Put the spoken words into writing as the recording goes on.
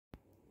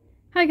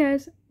Hi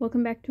guys,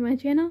 welcome back to my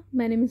channel.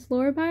 My name is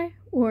Lorelei,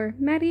 or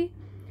Maddie,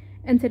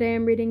 and today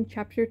I'm reading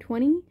chapter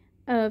 20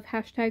 of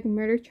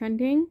 #Murder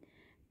Trending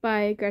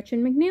by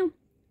Gretchen McNeil.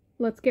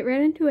 Let's get right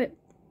into it.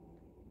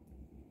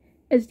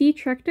 As Dee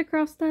trekked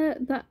across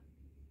the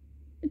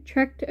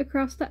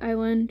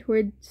island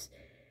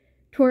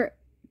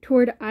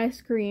toward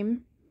ice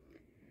cream,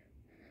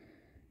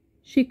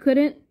 she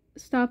couldn't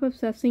stop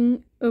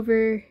obsessing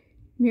over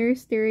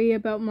Mira's theory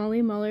about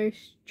Molly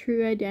Muller's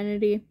true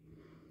identity.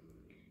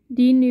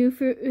 Dee knew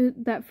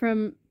that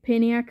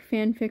Paniac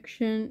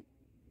fanfiction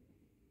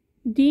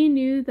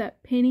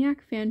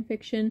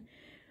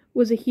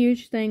was a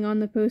huge thing on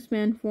the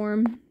Postman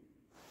forum.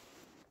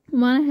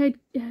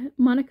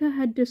 Monica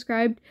had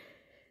described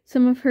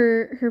some of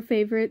her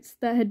favorites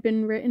that had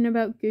been written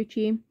about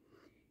Gucci.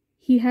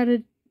 He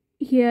had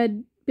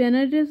been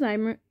a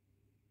designer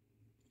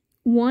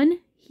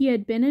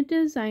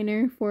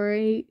for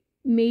a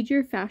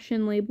major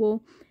fashion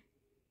label,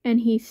 and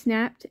he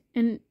snapped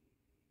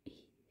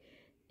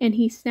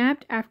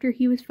after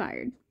he was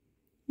fired.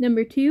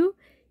 Number 2,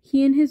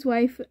 he and his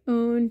wife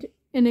owned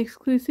an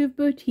exclusive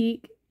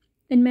boutique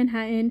in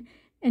Manhattan,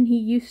 and he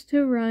used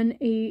to run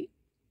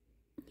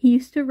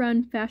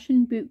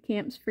fashion boot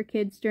camps for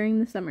kids during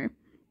the summer.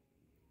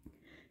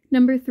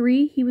 Number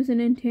 3, he was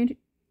an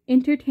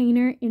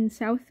entertainer in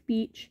South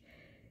Beach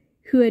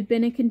who had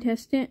been a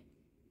contestant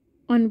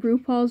on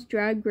RuPaul's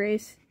Drag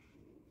Race.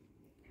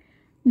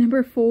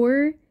 Number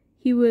 4,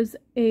 he was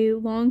a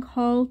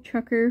long-haul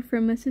trucker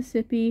from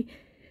Mississippi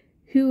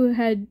who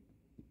had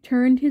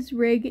turned his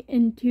rig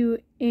into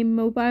a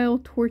mobile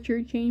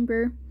torture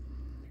chamber.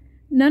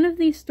 None of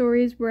these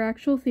stories were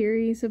actual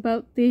theories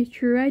about the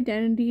true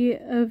identity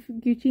of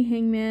Gucci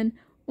Hangman,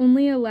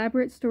 only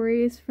elaborate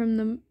stories from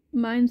the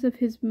minds of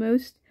his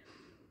most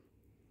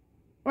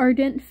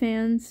ardent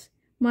fans.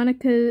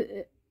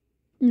 Mira's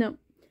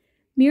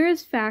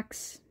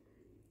faxes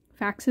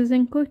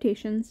in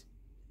quotations,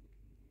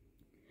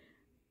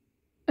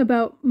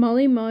 about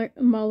Molly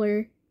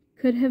Muller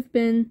could have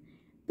been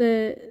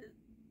the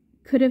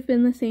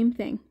same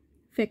thing,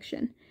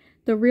 fiction.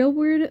 The real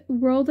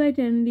world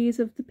identities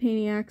of the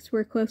Paniacs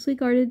were closely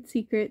guarded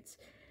secrets.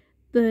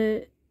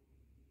 The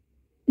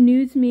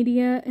news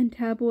media and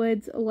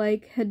tabloids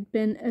alike had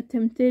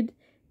attempted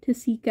to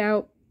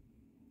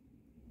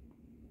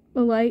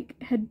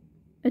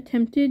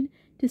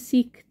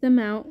seek them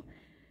out,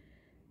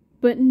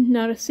 but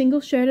not a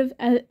single shred of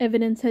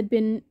evidence had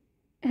been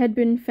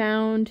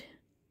found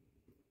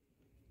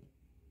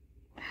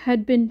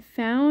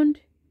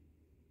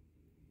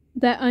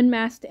that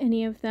unmasked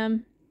any of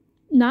them,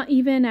 not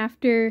even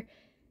after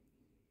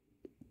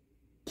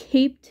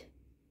Kate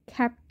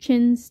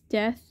Capchin's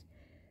death,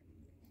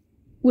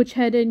 which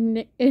had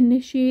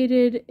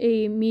initiated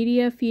a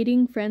media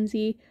feeding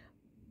frenzy.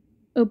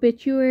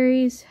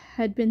 Obituaries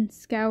had been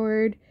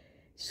scoured,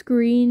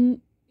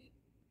 screen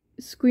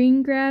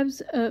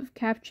grabs of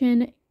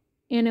Capchin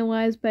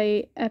analyzed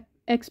by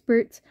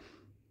experts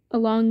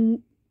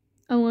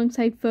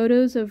alongside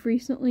photos of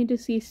recently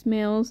deceased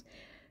males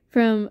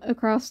from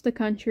across the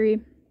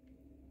country.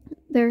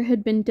 There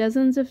had been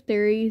dozens of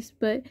theories,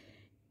 but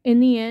in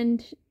the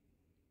end,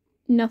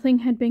 nothing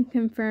had been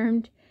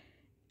confirmed,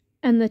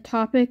 and the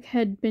topic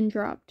had been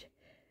dropped.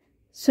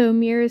 So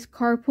Mira's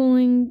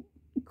carpool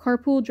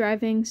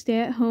driving,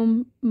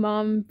 stay-at-home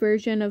mom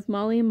version of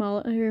Molly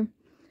Muller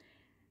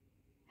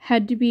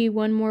had to be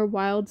one more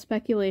wild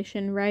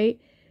speculation, right?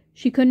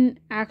 She couldn't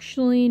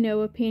actually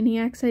know a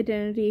Paniac's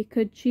identity,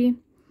 could she?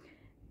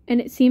 And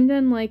it seemed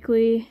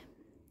unlikely,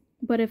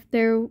 but if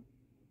there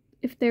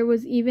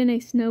was even a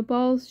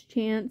snowball's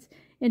chance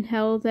in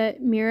hell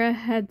that Mira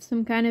had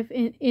some kind of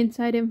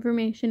inside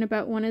information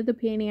about one of the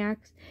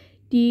Paniacs,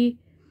 Dee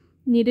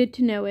needed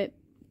to know it.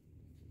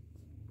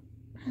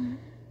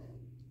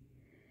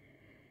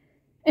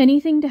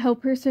 Anything to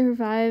help her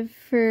survive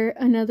for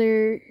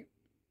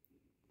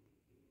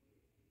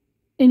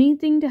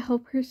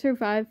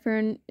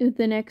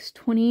the next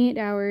 28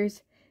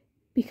 hours,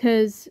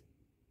 because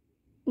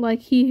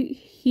like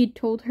he'd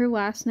told her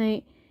last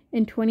night,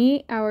 in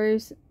 28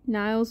 hours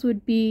Niles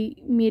would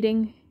be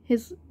meeting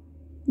his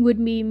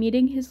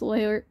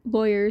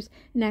lawyers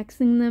and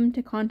asking them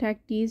to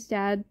contact Dee's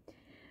dad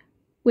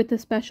with a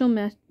special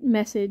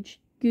message.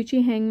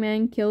 Gucci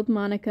Hangman killed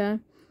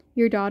Monica.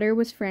 Your daughter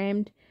was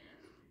framed.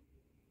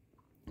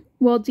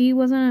 While Dee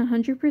wasn't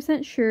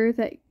 100% sure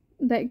that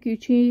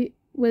Gucci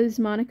was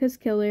Monica's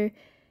killer,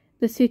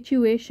 the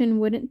situation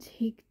wouldn't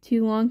take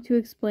too long to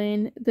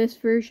explain. This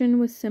version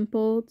was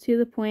simple, to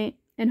the point,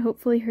 and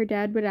hopefully her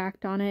dad would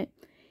act on it.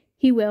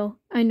 He will.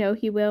 I know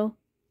he will.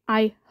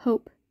 I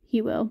hope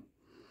he will.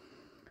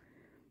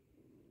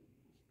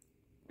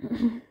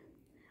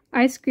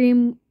 Ice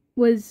cream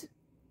was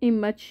a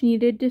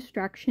much-needed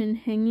distraction.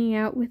 Hanging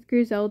out with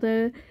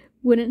Griselda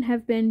wouldn't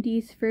have been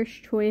Dee's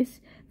first choice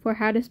for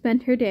how to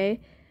spend her day,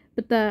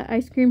 but the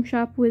ice cream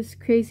shop was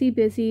crazy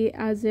busy,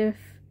 as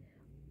if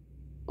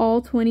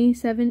all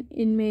 27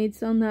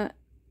 inmates on the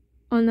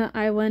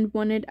island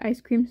wanted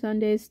ice cream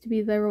sundaes to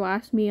be their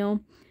last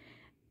meal.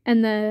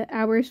 and the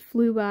hours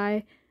flew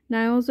by.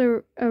 Niles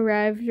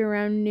arrived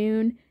around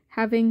noon,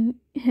 having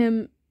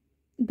him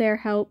there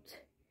helped.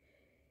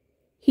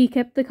 He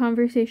kept the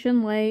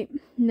conversation light,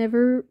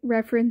 never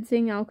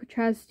referencing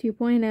Alcatraz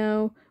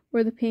 2.0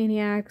 or the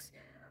Paniacs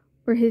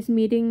or his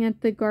meeting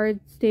at the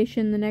guard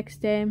station the next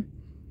day.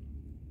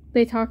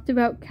 They talked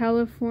about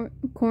California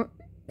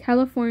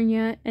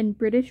and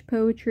British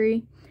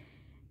poetry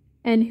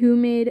and who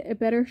made a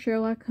better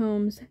Sherlock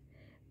Holmes,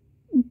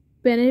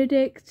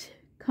 Benedict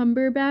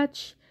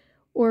Cumberbatch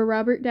or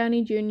Robert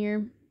Downey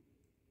Jr.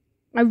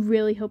 I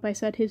really hope I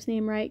said his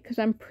name right, because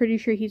I'm pretty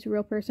sure he's a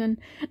real person.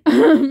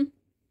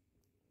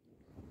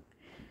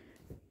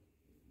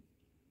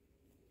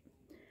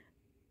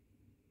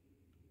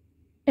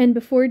 And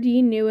before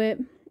Dee knew it,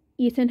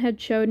 Ethan had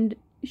shown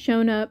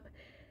up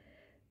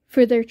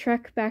for their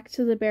trek back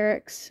to the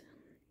barracks.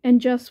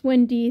 And just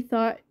when Dee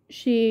thought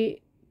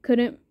she'd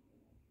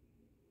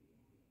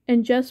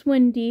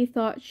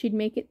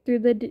make it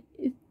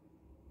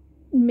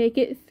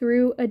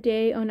through a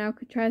day on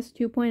Alcatraz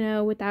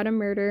 2.0 without a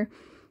murder,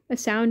 a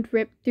sound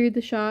ripped through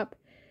the shop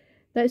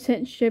that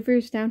sent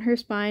shivers down her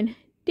spine.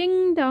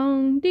 Ding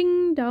dong,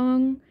 ding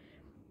dong.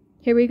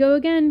 Here we go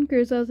again,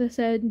 Griselda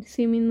said,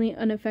 seemingly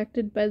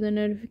unaffected by the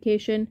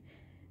notification.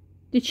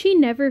 Did she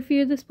never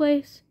fear this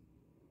place?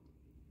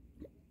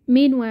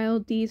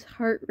 Meanwhile, Dee's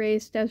heart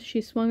raced as she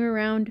swung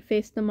around to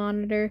face the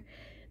monitor.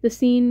 The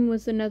scene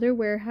was another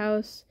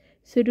warehouse,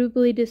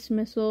 suitably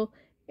dismissal.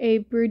 A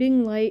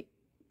brooding light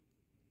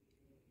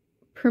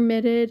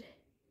permitted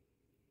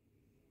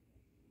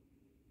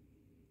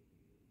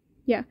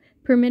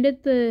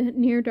the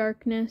near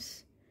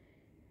darkness,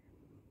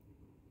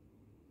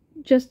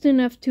 just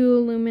enough to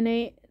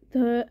illuminate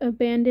the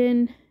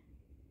abandoned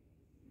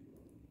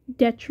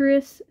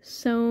detritus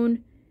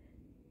strewn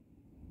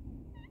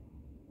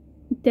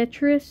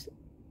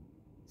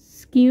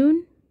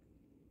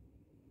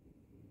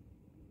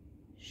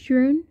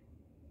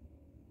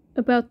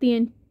about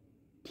the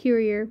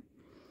interior.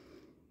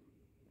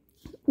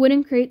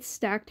 Wooden crates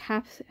stacked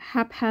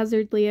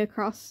haphazardly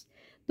across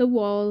the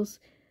walls,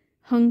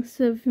 hunks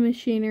of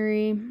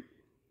machinery,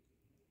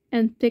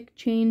 and thick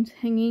chains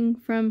hanging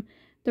from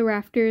the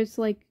rafters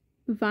like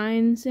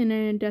vines in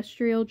an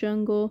industrial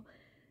jungle.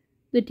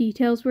 The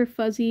details were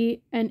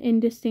fuzzy and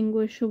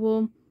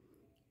indistinguishable,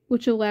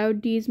 which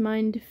allowed Dee's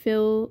mind to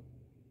fill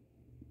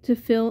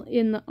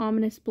in the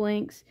ominous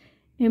blanks.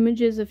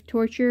 Images of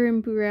torture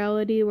and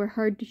brutality were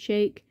hard to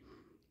shake.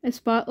 A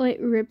spotlight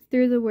ripped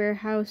through the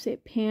warehouse.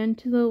 It panned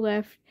to the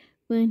left,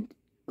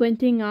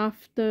 glinting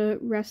off the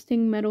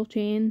rusting metal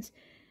chains,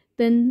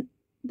 then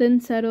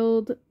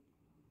settled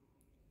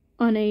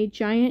on a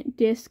giant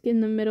disc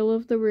in the middle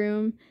of the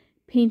room,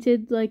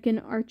 painted like an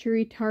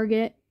archery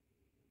target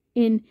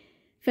in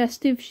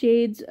festive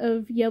shades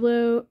of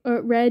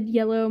red,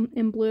 yellow,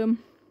 and blue.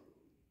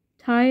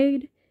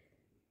 Tied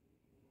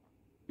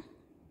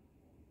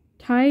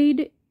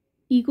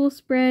eagle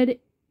spread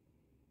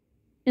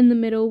in the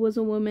middle was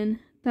a woman.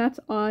 That's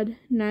odd,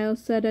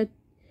 Niles said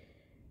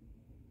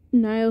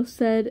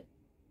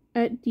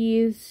at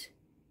Dee's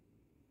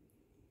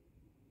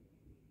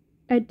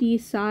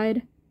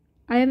side.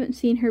 I haven't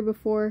seen her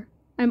before.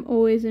 I'm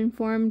always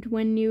informed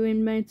when new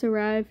inmates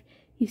arrive.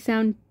 He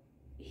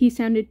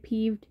sounded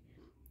peeved.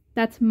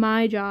 That's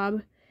my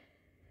job.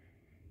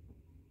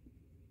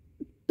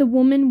 The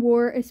woman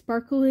wore a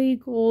sparkly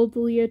gold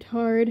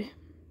leotard,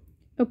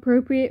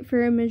 appropriate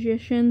for a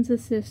magician's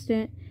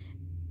assistant,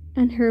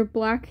 and her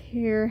black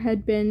hair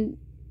had been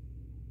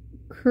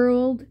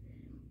curled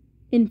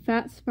in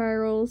fat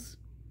spirals,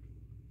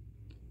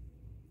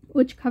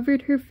 which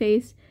covered her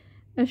face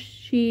as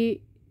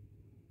she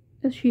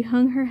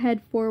hung her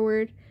head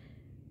forward.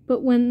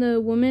 But when the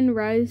woman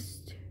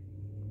raised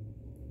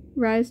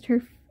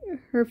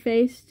her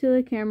face to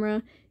the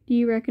camera,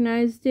 Dee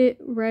recognized it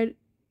right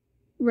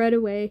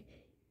away.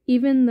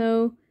 Even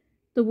though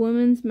the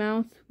woman's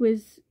mouth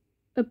was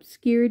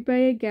obscured by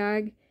a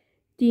gag,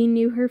 Dee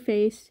knew her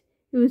face.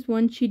 It was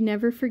one she'd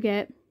never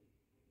forget.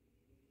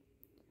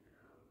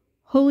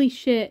 Holy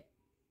shit,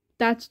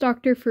 that's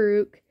Dr.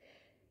 Farouk.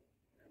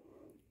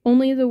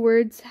 Only the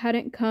words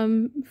hadn't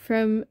come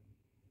from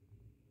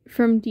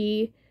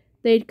Dee.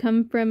 They'd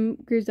come from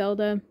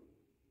Griselda.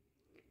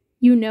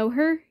 You know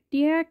her?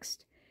 Dee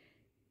asked.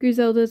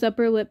 Griselda's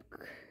upper lip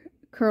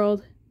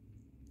curled.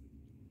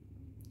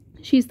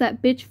 She's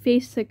that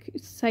bitch-faced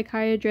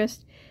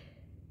psychiatrist.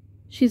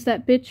 She's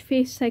that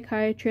bitch-faced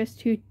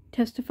psychiatrist who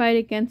testified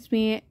against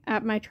me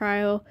at my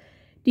trial.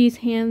 Dee's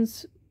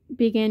hands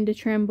began to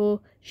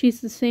tremble.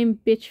 She's the same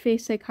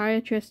bitch-faced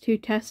psychiatrist who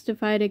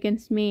testified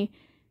against me.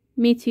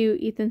 Me too,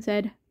 Ethan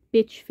said.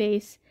 Bitch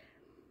face.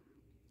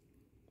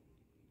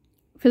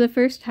 For the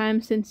first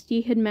time since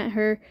Dee had met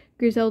her,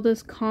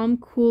 Griselda's calm,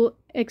 cool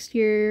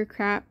exterior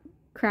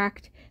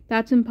cracked.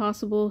 That's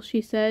impossible,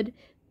 she said,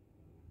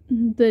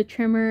 the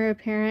tremor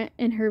apparent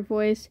in her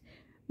voice.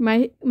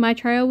 My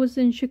trial was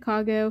in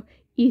Chicago.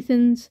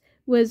 Ethan's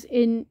was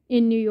in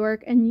New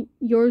York, and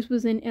yours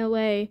was in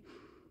LA.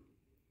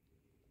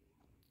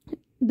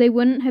 They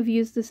wouldn't have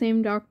used the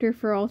same doctor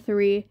for all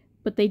three,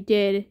 but they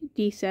did,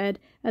 Dee said,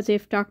 as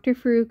if Dr.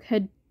 Farouk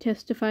had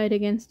testified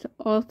against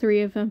all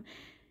three of them.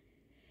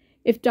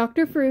 If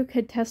Dr. Farouk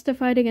had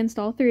testified against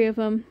all three of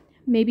them,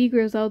 maybe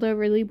Griselda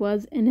really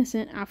was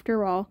innocent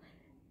after all.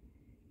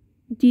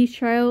 Dee's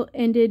trial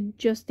ended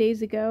just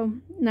days ago,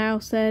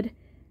 Niles said.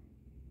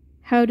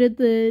 How did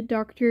the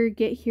doctor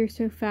get here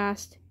so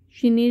fast?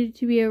 She needed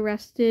to be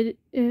arrested.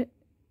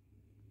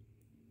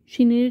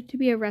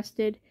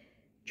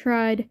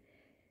 Tried.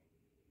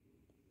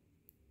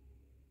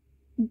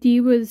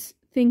 Dee was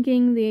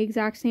thinking the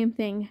exact same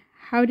thing.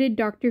 How did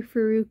Dr.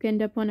 Farouk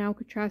end up on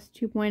Alcatraz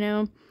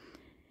 2.0?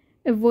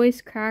 A voice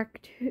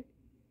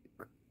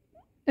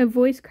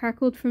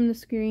crackled from the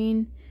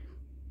screen.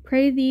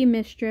 Pray thee,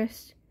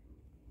 mistress.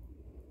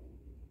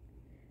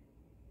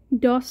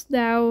 Dost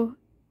thou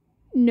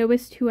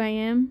knowest who I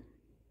am?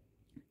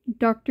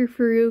 Dr.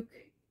 Farouk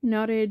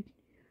nodded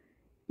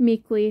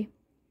meekly.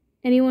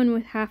 Anyone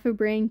with half a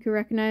brain could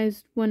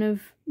recognize one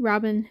of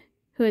Robin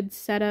Hood's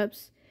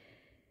setups.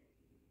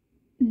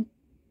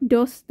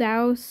 Dost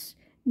thou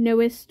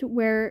knowest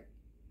where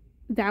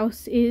thou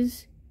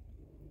is?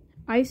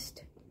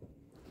 Iced.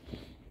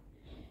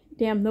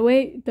 Damn, the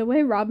way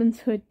Robin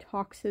Hood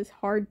talks is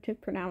hard to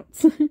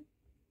pronounce.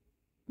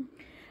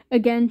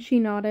 Again, she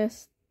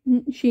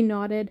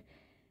nodded.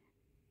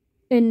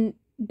 And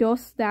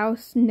dost thou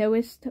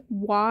knowest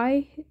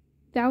why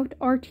thou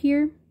art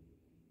here?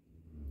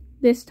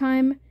 This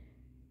time,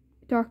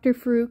 Dr.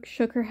 Farouk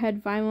shook her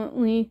head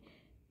violently,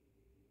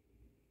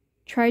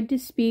 tried to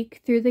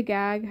speak through the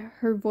gag,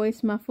 her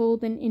voice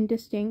muffled and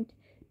indistinct.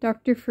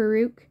 Dr.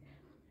 Farouk,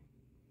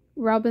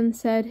 Robin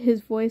said,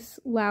 his voice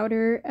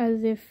louder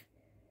as if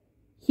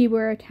he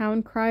were a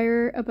town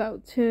crier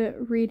about to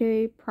read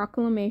a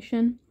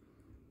proclamation.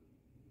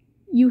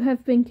 You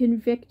have been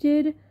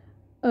convicted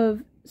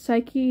of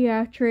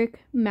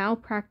psychiatric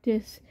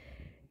malpractice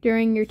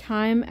during your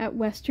time at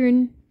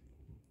Western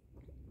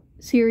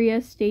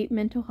Syria State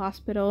Mental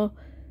Hospital,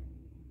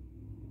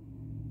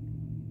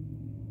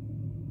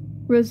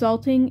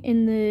 resulting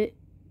in the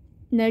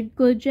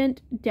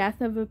negligent death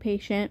of a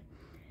patient.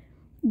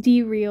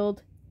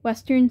 Derailed.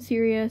 Western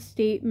Syria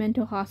State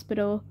Mental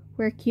Hospital,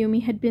 where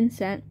Kiyomi had been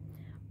sent.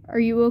 Are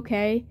you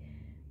okay?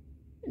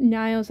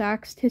 Niles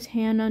asked, his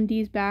hand on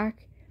Dee's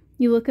back.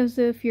 You look as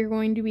if you're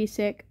going to be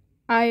sick.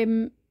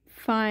 I'm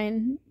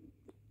fine.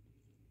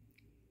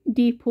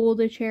 Dee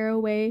pulled a chair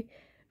away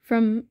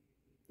from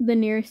the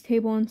nearest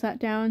table and sat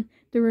down.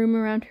 The room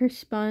around her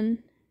spun.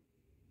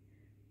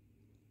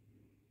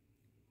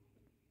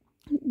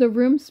 The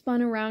room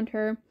spun around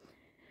her.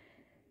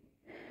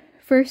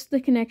 First,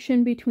 the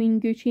connection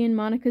between Gucci and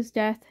Monica's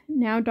death.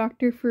 Now,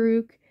 Dr.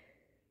 Farouk,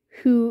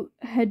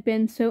 who'd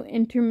been so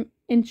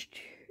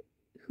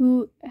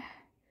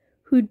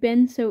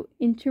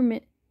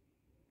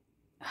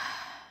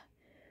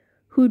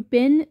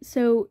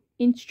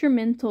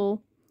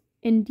instrumental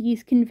in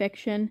Dee's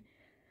conviction,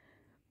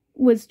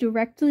 was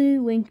directly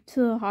linked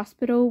to the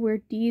hospital where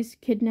Dee's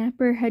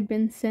kidnapper had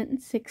been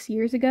sent 6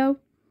 years ago.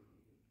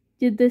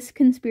 Did this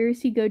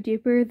conspiracy go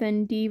deeper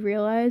than Dee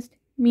realized?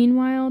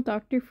 Meanwhile,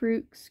 Dr.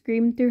 Farouk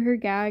screamed through her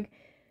gag,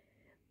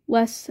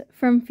 less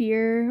from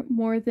fear,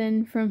 more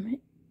than from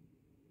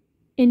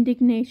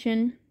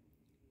indignation.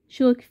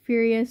 She looked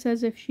furious,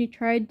 as if she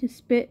tried to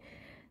spit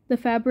the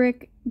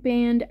fabric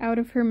band out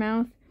of her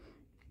mouth,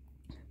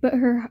 but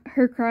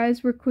her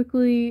cries were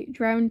quickly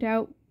drowned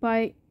out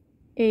by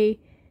a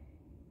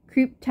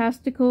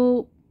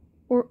creeptastical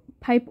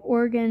pipe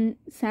organ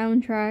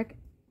soundtrack.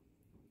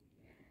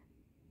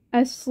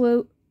 As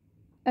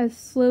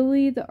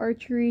slowly the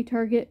archery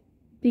target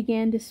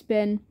began to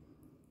spin.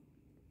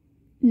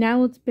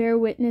 Now let's bear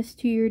witness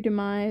to your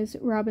demise,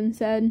 Robin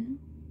said.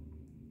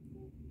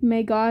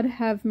 May God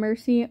have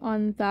mercy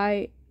on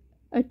thy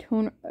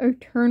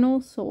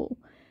eternal soul.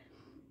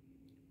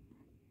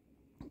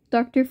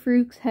 Dr.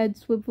 Farouk's head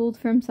swiveled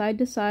from side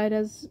to side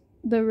as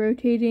the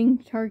rotating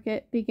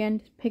target began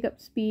to pick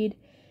up speed.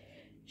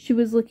 She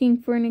was looking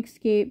for an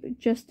escape,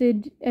 just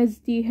as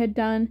Dee had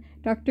done.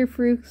 Dr.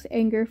 Farouk's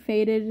anger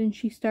faded and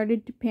she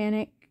started to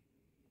panic.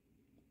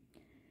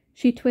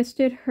 She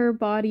twisted her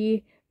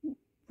body,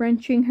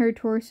 wrenching her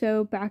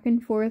torso back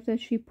and forth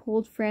as she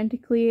pulled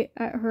frantically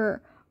at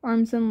her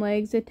arms and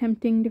legs,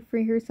 attempting to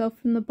free herself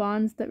from the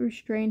bonds that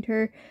restrained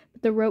her,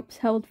 but the ropes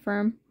held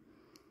firm.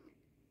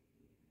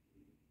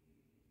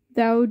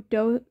 Thou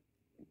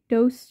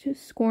dost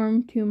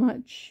squirm too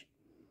much,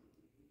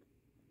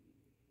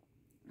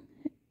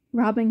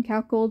 Robin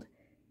cackled.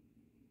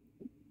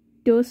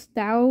 Dost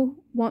thou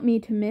want me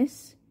to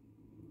miss?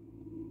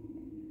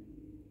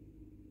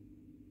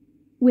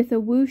 With a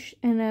whoosh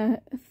and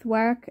a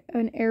thwack,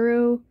 an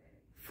arrow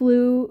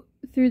flew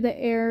through the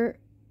air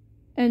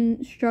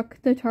and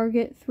struck the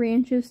target 3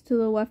 inches to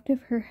the left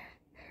of her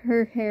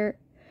hair.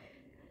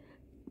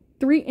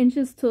 3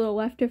 inches to the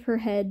left of her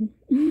head.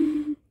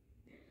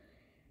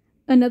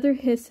 Another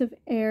hiss of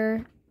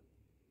air,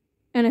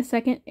 and a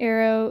second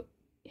arrow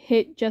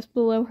hit just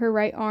below her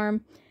right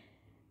arm,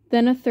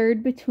 then a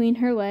third between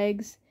her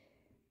legs.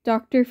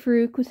 Dr.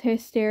 Farouk was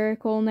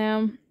hysterical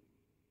now.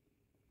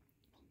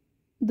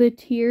 The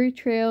tear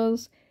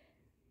trails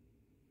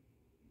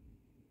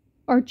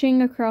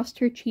arching across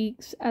her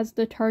cheeks as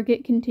the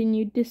target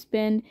continued to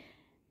spin,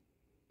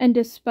 and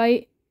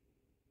despite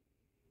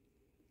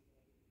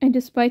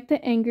the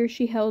anger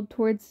she held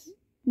towards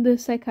the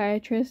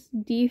psychiatrist,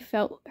 Dee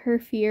felt her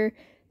fear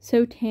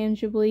so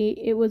tangibly.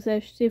 It was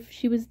as if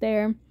she was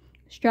there,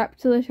 strapped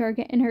to the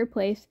target in her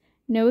place.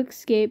 No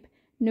escape,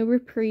 no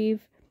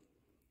reprieve.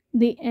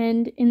 The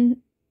end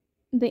in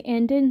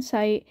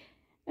sight,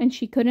 and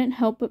she couldn't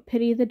help but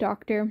pity the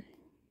doctor.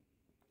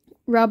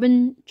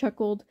 Robin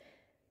chuckled.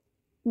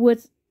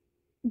 Wouldst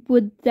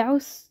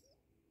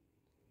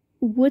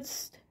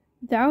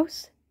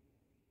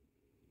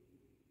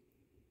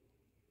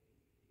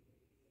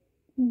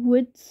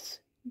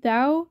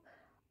thou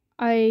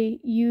I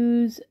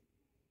use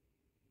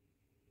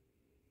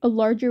a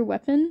larger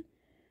weapon?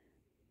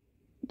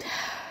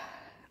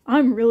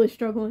 I'm really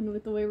struggling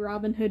with the way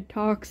Robin Hood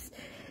talks.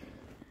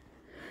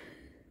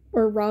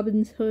 Or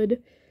Robin's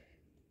Hood.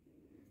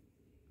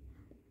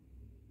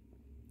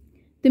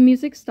 The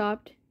music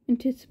stopped,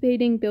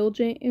 anticipation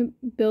building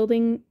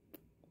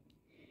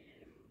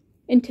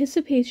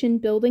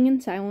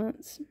in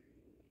silence.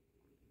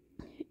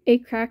 A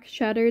crack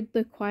shattered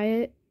the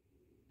quiet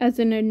as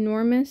an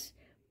enormous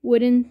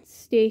wooden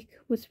stake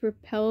was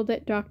propelled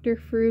at Dr.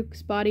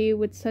 Farouk's body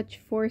with such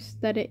force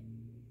that it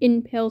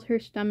impaled her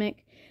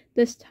stomach.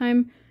 This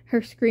time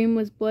her scream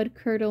was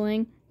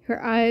blood-curdling,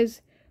 her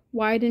eyes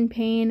wide in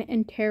pain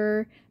and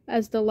terror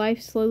as the life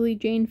slowly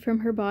drained from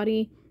her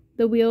body.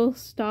 The wheel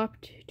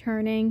stopped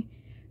turning.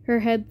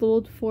 Her head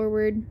lolled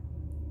forward.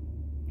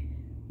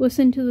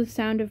 "Listen to the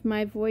sound of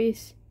my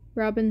voice,"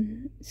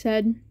 Robin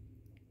said,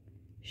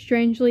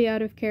 strangely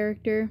out of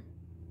character.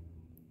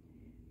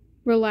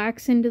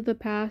 "Relax into the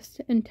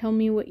past and tell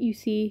me what you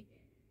see."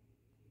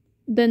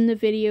 Then the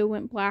video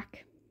went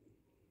black.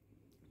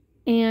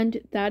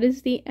 And that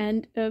is the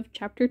end of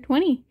chapter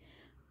 20.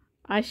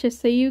 I shall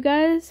see you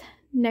guys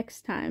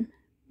next time.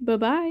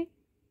 Bye-bye.